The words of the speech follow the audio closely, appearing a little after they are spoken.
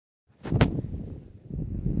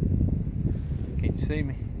you see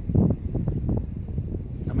me?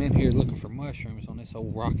 I'm in here looking for mushrooms on this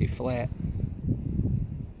old rocky flat.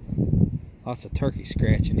 Lots of turkey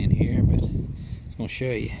scratching in here, but I'm just gonna show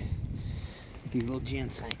you. These little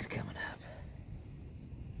ginsengs coming up.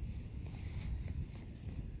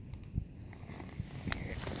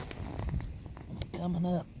 Here. Coming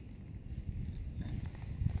up.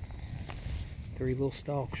 3 little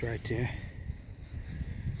stalks right there.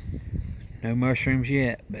 No mushrooms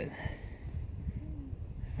yet, but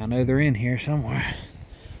I know they're in here somewhere.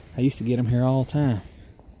 I used to get them here all the time.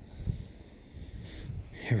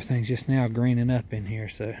 Everything's just now greening up in here,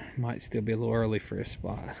 so it might still be a little early for a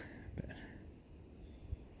spot. But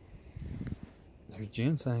there's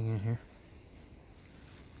ginseng in here.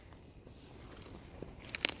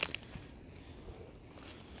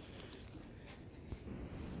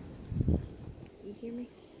 You hear me?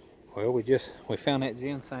 Well, we found that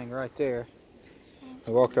ginseng right there.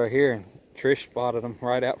 We walked right here and Trish spotted them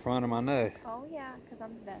right out front of my nose. Oh yeah, because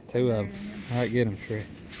I'm the best. 2 of them. All right, get them, Trish.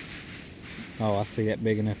 Oh, I see that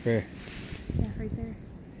big enough there. Yeah, right there.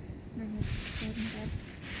 Right here.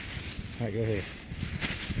 All right, go ahead.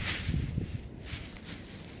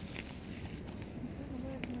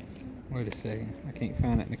 Wait a second. I can't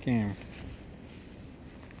find it in the camera.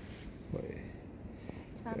 Wait.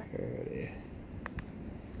 Found it. There it is.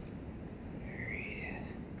 There he is.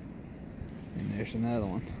 And there's another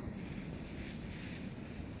one.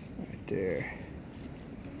 Right there.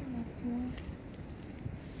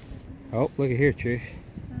 Oh, look at here, Trish.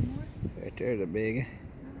 Right there's a big one.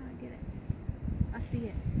 Oh, I get it. I see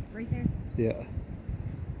it. Right there. Yeah.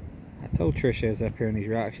 I told Trish I was up here in these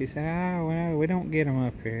rocks. She said, oh, well, we don't get them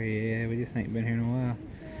up here. Yeah, we just ain't been here in a while.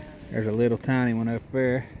 There's a little tiny one up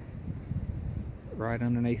there. Right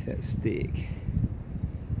underneath that stick.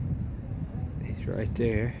 He's right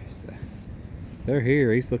there. So they're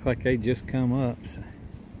here. These look like they just come up. So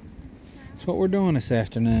that's what we're doing this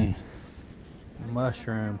afternoon.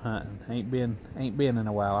 Mushroom hunting. Ain't been in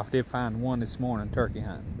a while. I did find one this morning turkey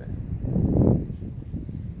hunting, but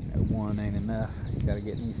you know, one ain't enough. You gotta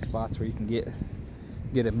get in these spots where you can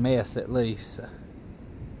get a mess at least. So.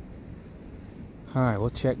 All right, we'll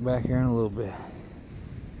check back here in a little bit.